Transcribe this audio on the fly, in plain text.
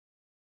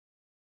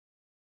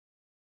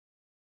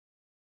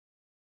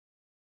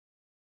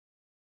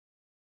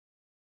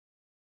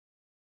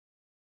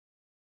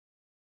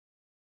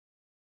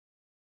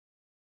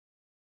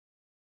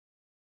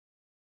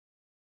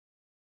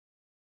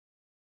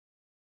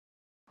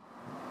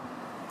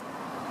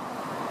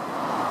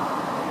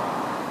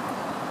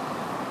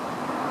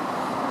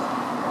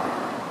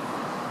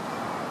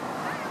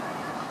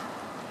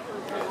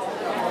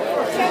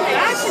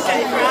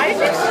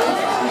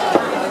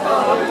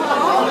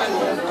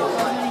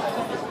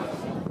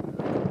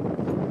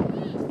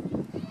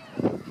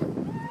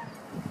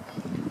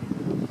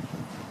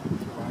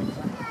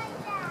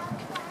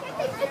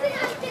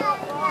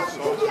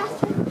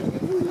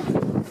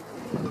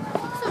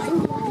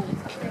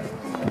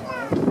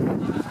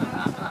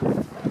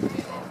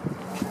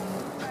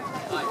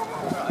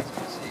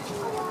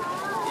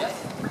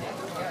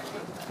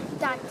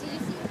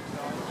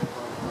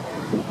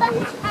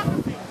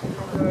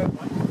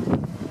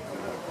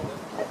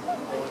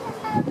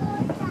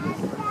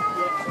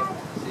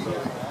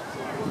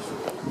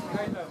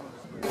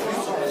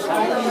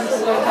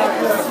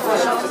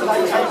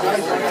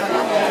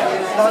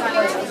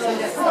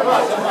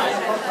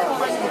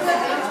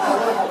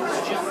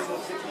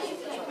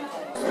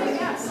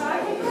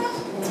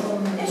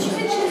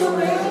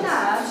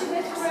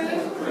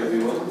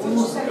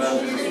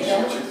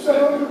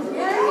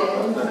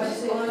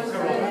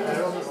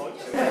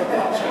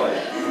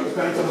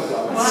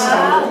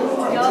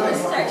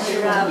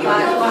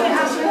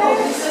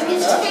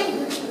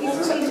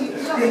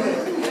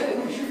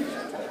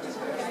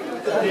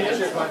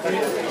Best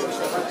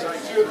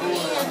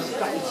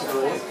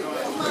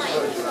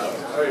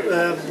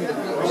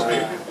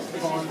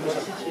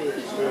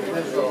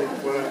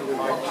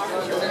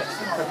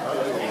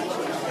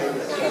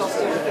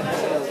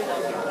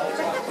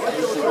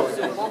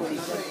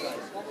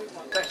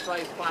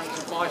laid plans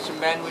of mice and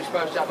men. We're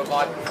supposed to have a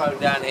microphone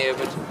down here,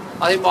 but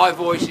I think my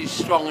voice is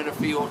strong enough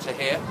for you all to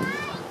hear.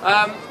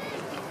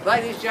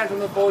 Ladies,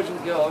 gentlemen, boys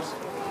and girls,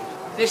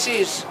 this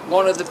is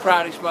one of the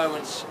proudest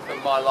moments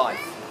of my life.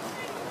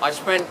 I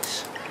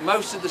spent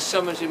most of the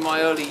summers in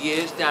my early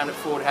years down at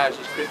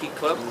Fordhouses Cricket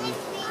Club.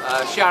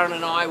 Sharon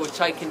and I were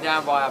taken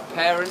down by our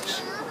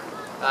parents,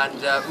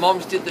 and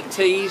Moms did the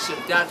teas and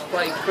Dads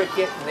played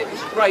cricket, and it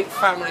was a great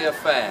family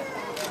affair,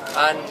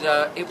 and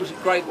it was a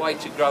great way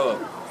to grow up.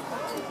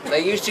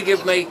 They used to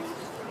give me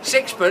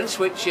sixpence,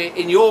 which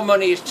in your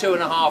money is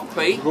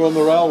 2.5p. Go on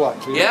the railway.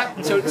 Yeah,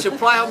 to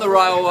play on the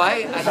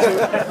railway and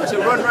to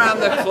run around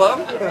the club.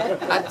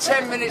 And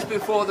 10 minutes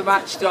before the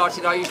match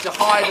started, I used to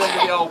hide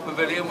under the old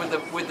pavilion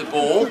with the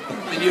ball,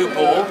 the new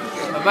ball,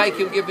 and make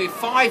them give me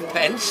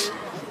 5p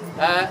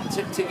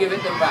to give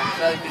it them back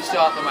so they could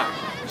start the match.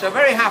 So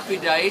very happy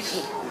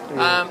days.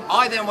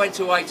 I then went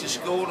away to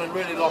school and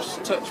really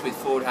lost touch with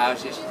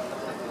Fordhouses.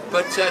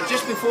 But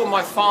just before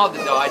my father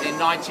died in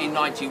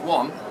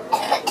 1991,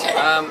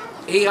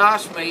 he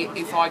asked me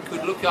if I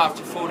could look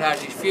after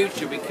Fordhouses'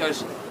 future,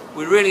 because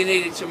we really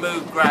needed to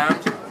move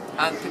ground,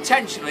 and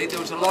potentially there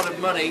was a lot of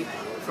money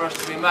for us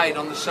to be made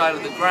on the sale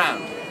of the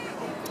ground.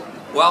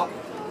 Well,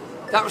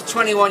 that was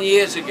 21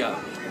 years ago.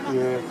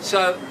 Yeah.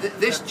 So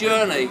this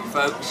journey,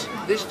 folks,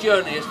 this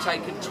journey has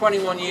taken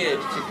 21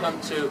 years to come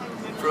to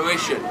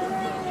fruition.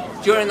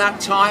 During that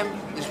time,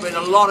 there's been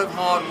a lot of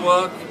hard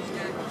work,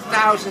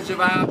 thousands of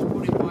hours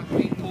put in by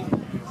people,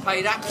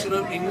 paid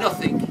absolutely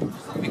nothing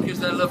because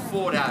they love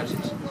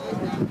Fordhouses.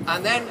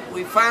 And then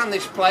we found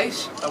this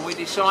place and we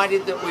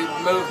decided that we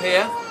would move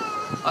here.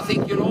 I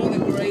think you'll all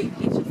agree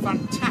it's a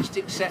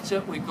fantastic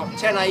setup. We've got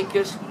 10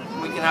 acres,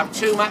 we can have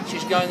 2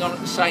 matches going on at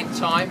the same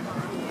time,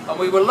 and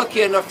we were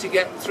lucky enough to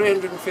get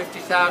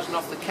 350,000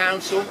 off the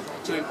council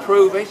to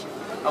improve it,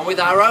 and with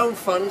our own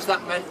funds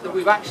that meant that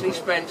we've actually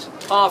spent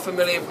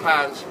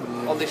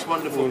 £500,000 on this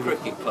wonderful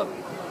cricket club.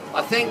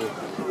 I think,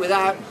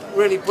 without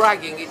really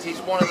bragging, it is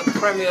one of the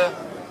premier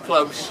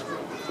clubs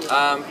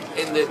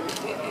in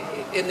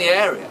the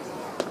area.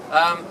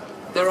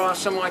 There are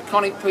some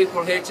iconic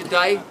people here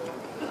today.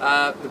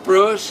 The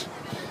Brewers,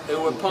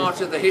 who were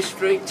part of the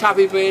history.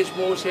 Tabby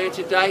Beersmore's here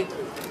today.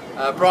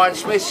 Brian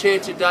Smith's here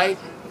today.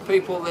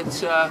 People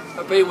that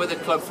have been with the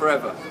club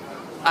forever.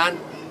 And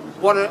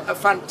what a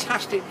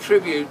fantastic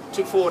tribute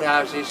to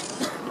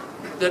Fordhouses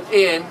that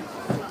Ian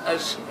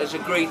has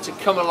agreed to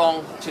come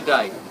along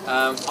today.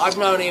 I've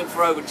known Ian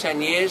for over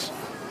 10 years.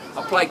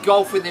 I played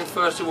golf with him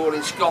first of all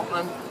in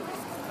Scotland.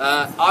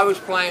 I was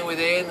playing with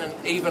Ian, and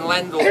even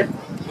Lendl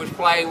was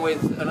playing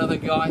with another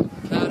guy.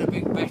 They had a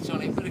big bet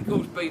on it, but of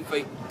course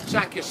Beefy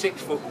sank a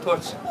 6-foot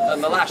putt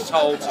and the last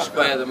hole to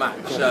square the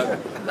match. So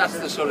that's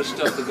the sort of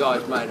stuff the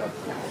guy's made of.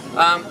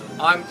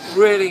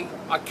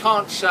 I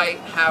can't say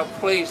how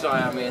pleased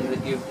I am, Ian,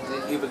 that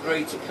you've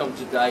agreed to come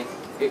today.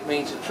 It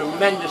means a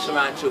tremendous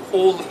amount to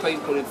all the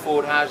people in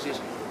Fordhouses,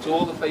 to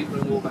all the people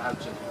in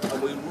Wolverhampton,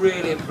 and we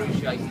really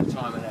appreciate your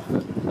time and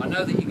effort. I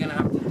know that you're going to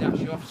have to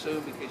dash off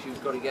soon because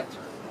you've got to get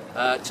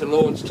to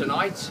Lords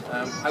tonight,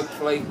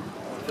 hopefully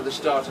for the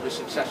start of a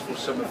successful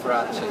summer for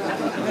our team.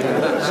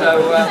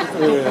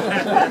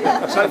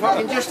 So if I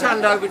can just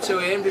hand over to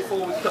Ian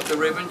before we cut the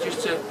ribbon,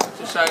 just to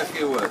say a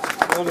few words.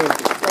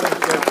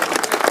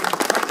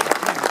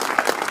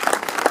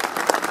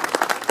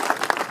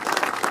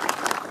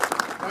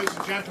 Ladies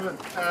and gentlemen,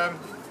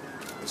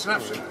 it's an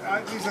absolute,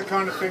 these are the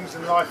kind of things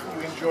in life that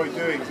we enjoy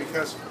doing,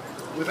 because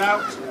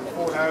without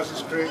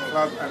Fordhouses Cricket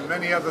Club and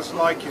many others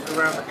like it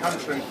around the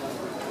country,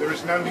 there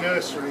is no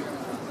nursery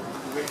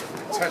with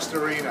Test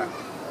Arena.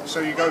 So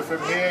you go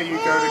from here, you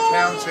go to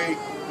county,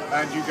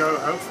 and you go,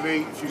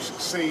 hopefully, if you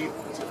succeed,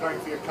 to playing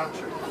for your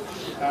country.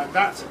 And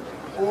that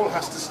all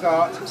has to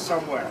start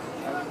somewhere.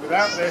 And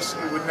without this,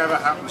 it would never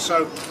happen.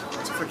 So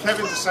for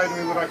Kevin to say to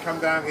me, would I come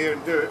down here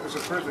and do it, was a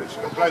privilege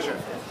and a pleasure.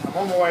 I'm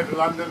on my way to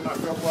London, and I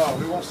thought, well,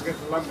 who wants to get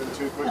to London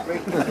too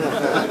quickly?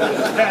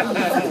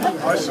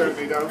 I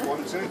certainly don't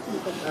want to.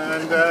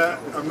 And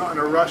I'm not in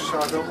a rush, so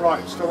I thought,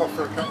 right, still off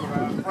for a couple of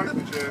hours, break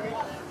the journey.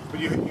 But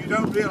you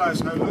don't realise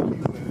how lucky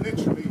you were.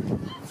 Literally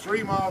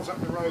 3 miles up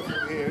the road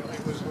from here,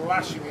 it was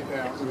lashing it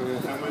down,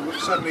 and we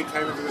suddenly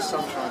came into the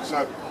sunshine.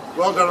 So,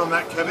 well done on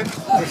that, Kevin.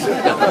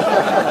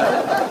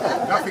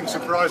 Nothing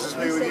surprises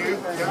me with you,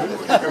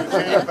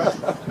 Kevin. But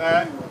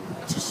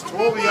to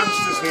all the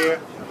youngsters here,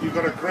 you've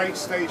got a great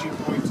staging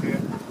point here,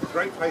 a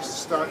great place to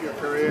start your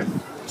career.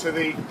 To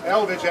the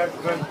elder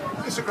gentlemen,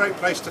 it's a great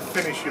place to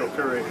finish your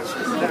careers,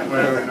 one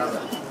way or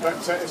another. But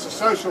it's a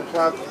social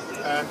club,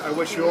 and I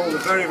wish you all the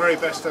very, very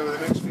best over the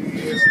next few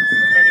years,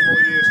 many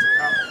more years to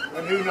come.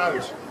 And who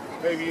knows,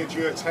 maybe you're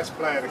due a Test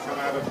player to come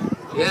out of.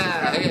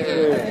 Yeah.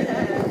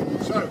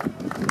 So.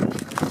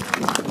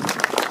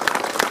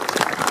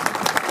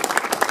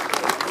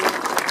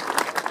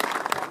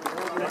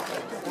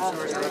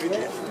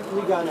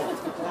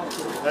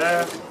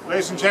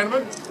 Ladies and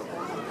gentlemen,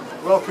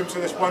 welcome to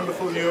this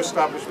wonderful new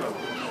establishment,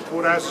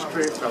 Fordhouses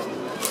Cricket Club.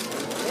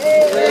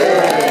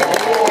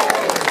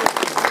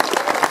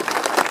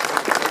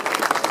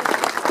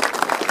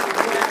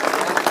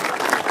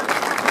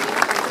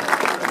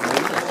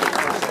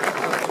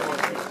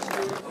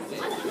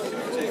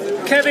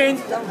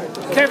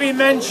 Kevin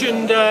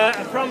mentioned a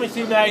promise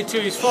he made to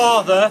his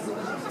father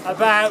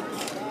about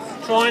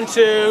trying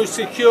to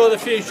secure the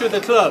future of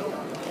the club.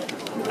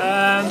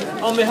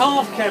 On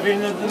behalf,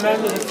 Kevin, of the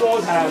members of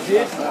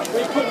Fordhouses,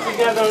 we put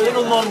together a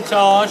little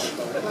montage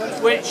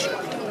which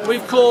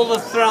we've called the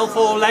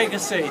Threlfall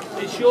Legacy.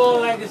 It's your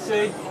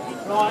legacy,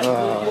 right,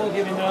 that you're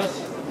giving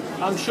us.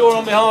 I'm sure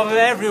on behalf of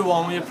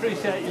everyone we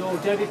appreciate your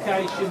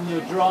dedication,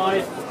 your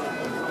drive,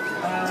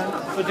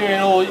 for doing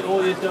all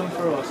you've done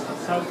for us.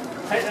 So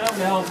take that on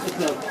behalf of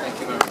the club. Thank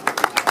you very much.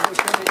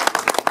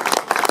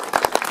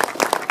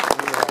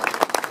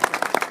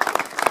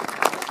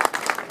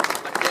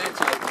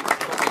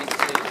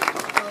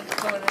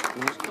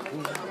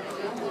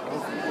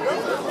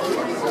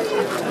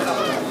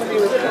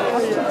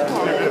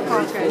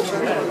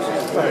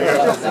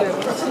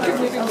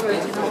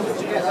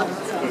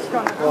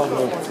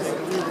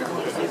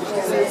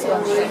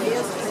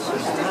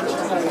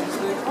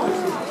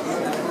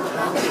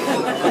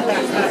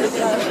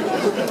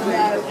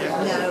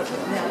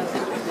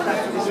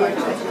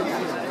 No.